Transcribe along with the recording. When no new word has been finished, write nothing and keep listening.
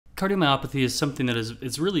cardiomyopathy is something that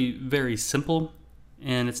it's really very simple,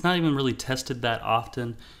 and it's not even really tested that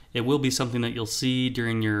often. It will be something that you'll see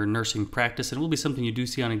during your nursing practice, and it will be something you do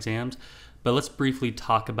see on exams. But let's briefly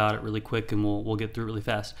talk about it really quick, and we'll get through it really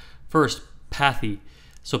fast. First, pathy.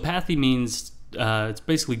 So pathy means, it's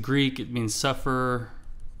basically Greek. It means suffer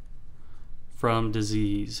from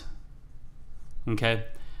disease. Okay?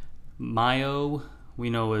 Myo,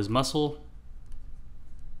 we know as muscle.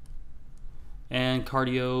 And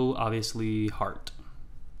cardio, obviously heart.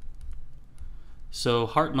 So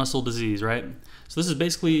heart muscle disease, right? So this is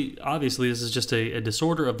basically, obviously, this is just a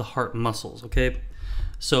disorder of the heart muscles, okay?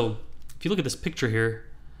 So if you look at this picture here,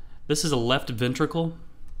 this is a left ventricle.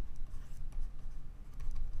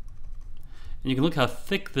 And you can look how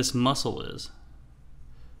thick this muscle is.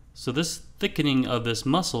 So this thickening of this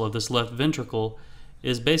muscle, of this left ventricle,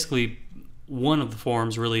 is basically one of the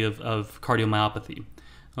forms, really, of cardiomyopathy.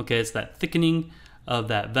 Okay, it's that thickening of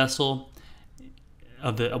that vessel,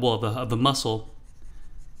 of the muscle,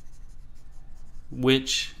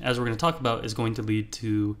 which, as we're going to talk about, is going to lead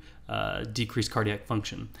to decreased cardiac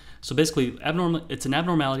function. So basically, it's an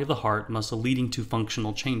abnormality of the heart muscle leading to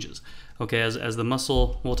functional changes. Okay, as the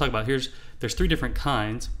muscle, we'll talk about, there's three different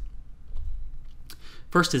kinds.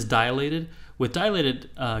 First is dilated. With dilated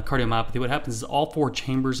cardiomyopathy, what happens is all four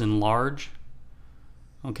chambers enlarge.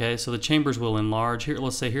 Okay, so the chambers will enlarge. Here,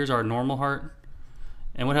 let's say here's our normal heart.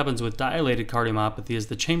 And what happens with dilated cardiomyopathy is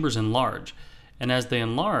the chambers enlarge. And as they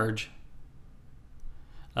enlarge,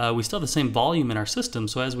 we still have the same volume in our system.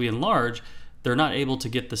 So as we enlarge, they're not able to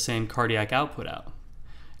get the same cardiac output out.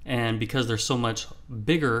 And because they're so much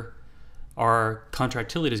bigger, our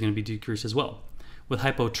contractility is going to be decreased as well. With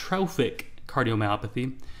hypertrophic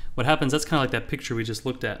cardiomyopathy, what happens, that's kind of like that picture we just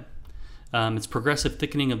looked at. It's progressive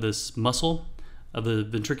thickening of this muscle, of the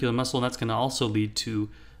ventricular muscle, and that's going to also lead to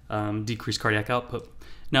decreased cardiac output.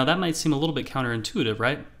 Now that might seem a little bit counterintuitive,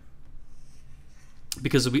 right?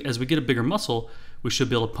 Because as we get a bigger muscle, we should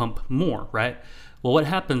be able to pump more, right? Well, what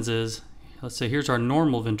happens is, let's say here's our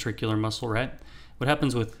normal ventricular muscle, right? What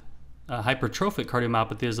happens with hypertrophic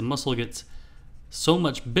cardiomyopathy is the muscle gets so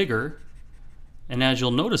much bigger, and as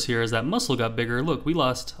you'll notice here, as that muscle got bigger, look, we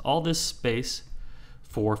lost all this space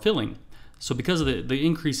for filling. So because of the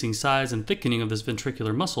increasing size and thickening of this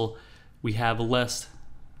ventricular muscle, we have less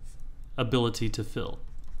ability to fill.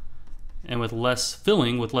 And with less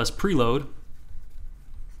filling, with less preload,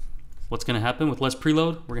 what's going to happen with less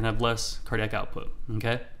preload? We're going to have less cardiac output,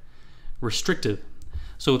 okay? Restrictive.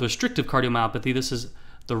 So with restrictive cardiomyopathy, this is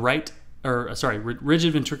the rigid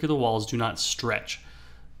ventricular walls do not stretch.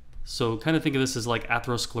 So kind of think of this as like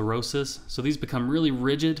atherosclerosis. So these become really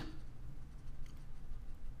rigid,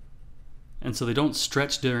 and so they don't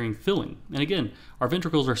stretch during filling. And again, our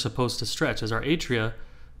ventricles are supposed to stretch. As our atria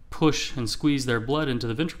push and squeeze their blood into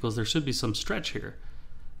the ventricles, there should be some stretch here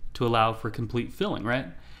to allow for complete filling, right?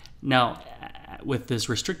 Now, with this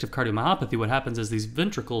restrictive cardiomyopathy, what happens is these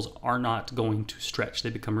ventricles are not going to stretch.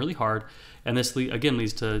 They become really hard, and this again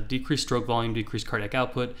leads to decreased stroke volume, decreased cardiac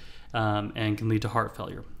output, and can lead to heart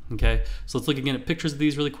failure. Okay, so let's look again at pictures of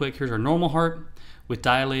these really quick. Here's our normal heart with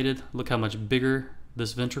dilated. Look how much bigger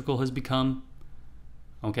this ventricle has become.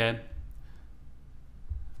 Okay,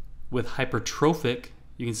 with hypertrophic,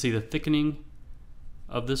 you can see the thickening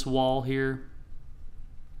of this wall here.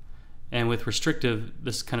 And with restrictive,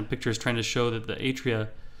 this kind of picture is trying to show that the atria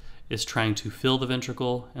is trying to fill the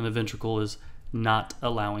ventricle, and the ventricle is not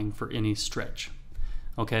allowing for any stretch.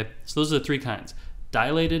 Okay, so those are the three kinds: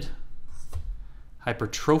 dilated,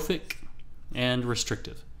 hypertrophic, and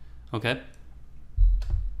restrictive. Okay,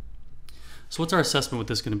 so what's our assessment with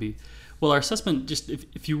this going to be? Well, our assessment, just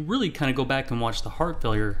if you really kind of go back and watch the heart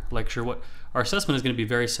failure lecture, what our assessment is going to be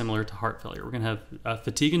very similar to heart failure. We're going to have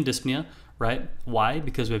fatigue and dyspnea, right? Why?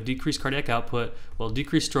 Because we have decreased cardiac output. Well,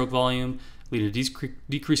 decreased stroke volume lead to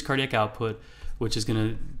decreased cardiac output, which is going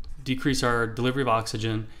to decrease our delivery of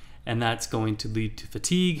oxygen, and that's going to lead to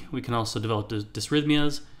fatigue. We can also develop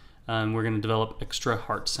dysrhythmias. We're going to develop extra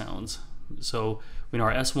heart sounds. So we know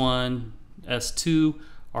our S1, S2,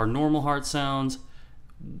 our normal heart sounds.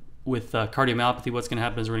 With cardiomyopathy, what's going to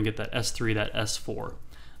happen is we're going to get that S3, that S4.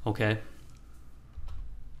 Okay.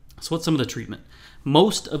 So what's some of the treatment?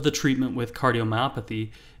 Most of the treatment with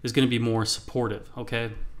cardiomyopathy is going to be more supportive.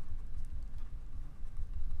 Okay.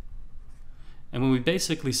 And when we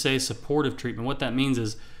basically say supportive treatment, what that means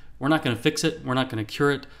is we're not going to fix it. We're not going to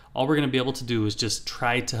cure it. All we're going to be able to do is just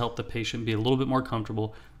try to help the patient be a little bit more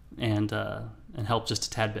comfortable and help just a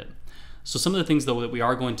tad bit. So some of the things, though, that we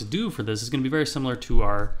are going to do for this is going to be very similar to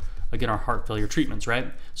our heart failure treatments, right?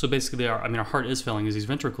 So basically, our heart is failing as these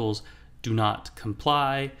ventricles do not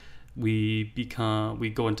comply we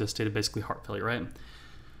go into a state of basically heart failure, right?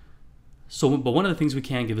 So, but one of the things we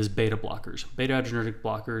can give is beta blockers, beta adrenergic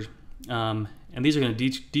blockers, and these are going to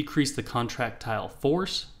decrease the contractile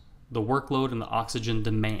force, the workload, and the oxygen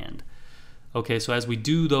demand. Okay, so as we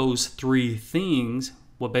do those three things,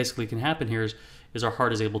 what basically can happen here is our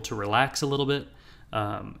heart is able to relax a little bit.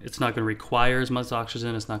 It's not going to require as much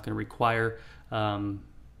oxygen. It's not going to require,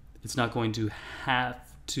 it's not going to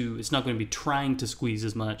be trying to squeeze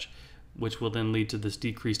as much, which will then lead to this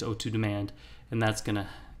decreased O2 demand. And that's going to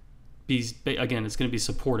be, again, it's going to be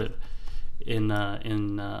supported in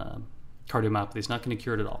cardiomyopathy. It's not going to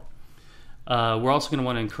cure it at all. We're also going to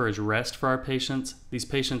want to encourage rest for our patients. These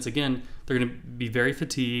patients, again, they're going to be very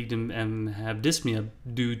fatigued and have dyspnea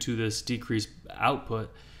due to this decreased output.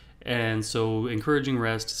 And so encouraging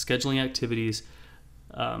rest, scheduling activities,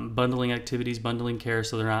 bundling care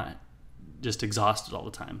so they're not just exhausted all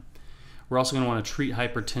the time. We're also going to want to treat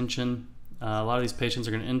hypertension. A lot of these patients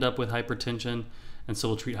are going to end up with hypertension, and so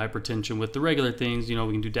we'll treat hypertension with the regular things. You know,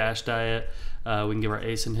 we can do DASH diet, we can give our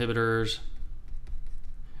ACE inhibitors,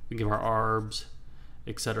 we can give our ARBs,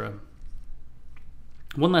 etc.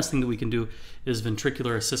 One last thing that we can do is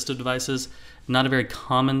ventricular assistive devices. Not a very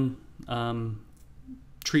common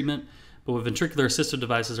treatment, but what ventricular assistive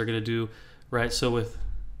devices are going to do, right? So with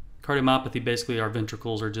cardiomyopathy, basically our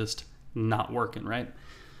ventricles are just not working, right?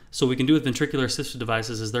 So what we can do with ventricular assistive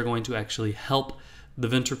devices is they're going to actually help the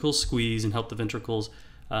ventricles squeeze and help the ventricles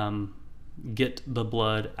get the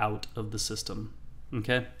blood out of the system,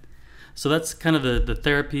 okay? So that's kind of the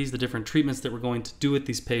therapies, the different treatments that we're going to do with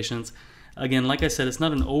these patients. Again, like I said, it's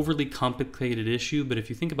not an overly complicated issue, but if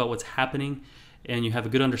you think about what's happening and you have a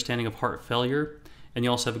good understanding of heart failure, and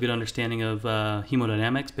you also have a good understanding of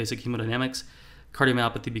hemodynamics, basic hemodynamics,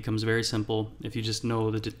 cardiomyopathy becomes very simple if you just know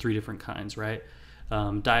the three different kinds, right?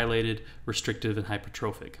 Dilated, restrictive, and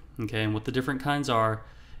hypertrophic, okay? And what the different kinds are,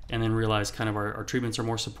 and then realize kind of our treatments are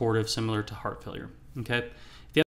more supportive, similar to heart failure, okay?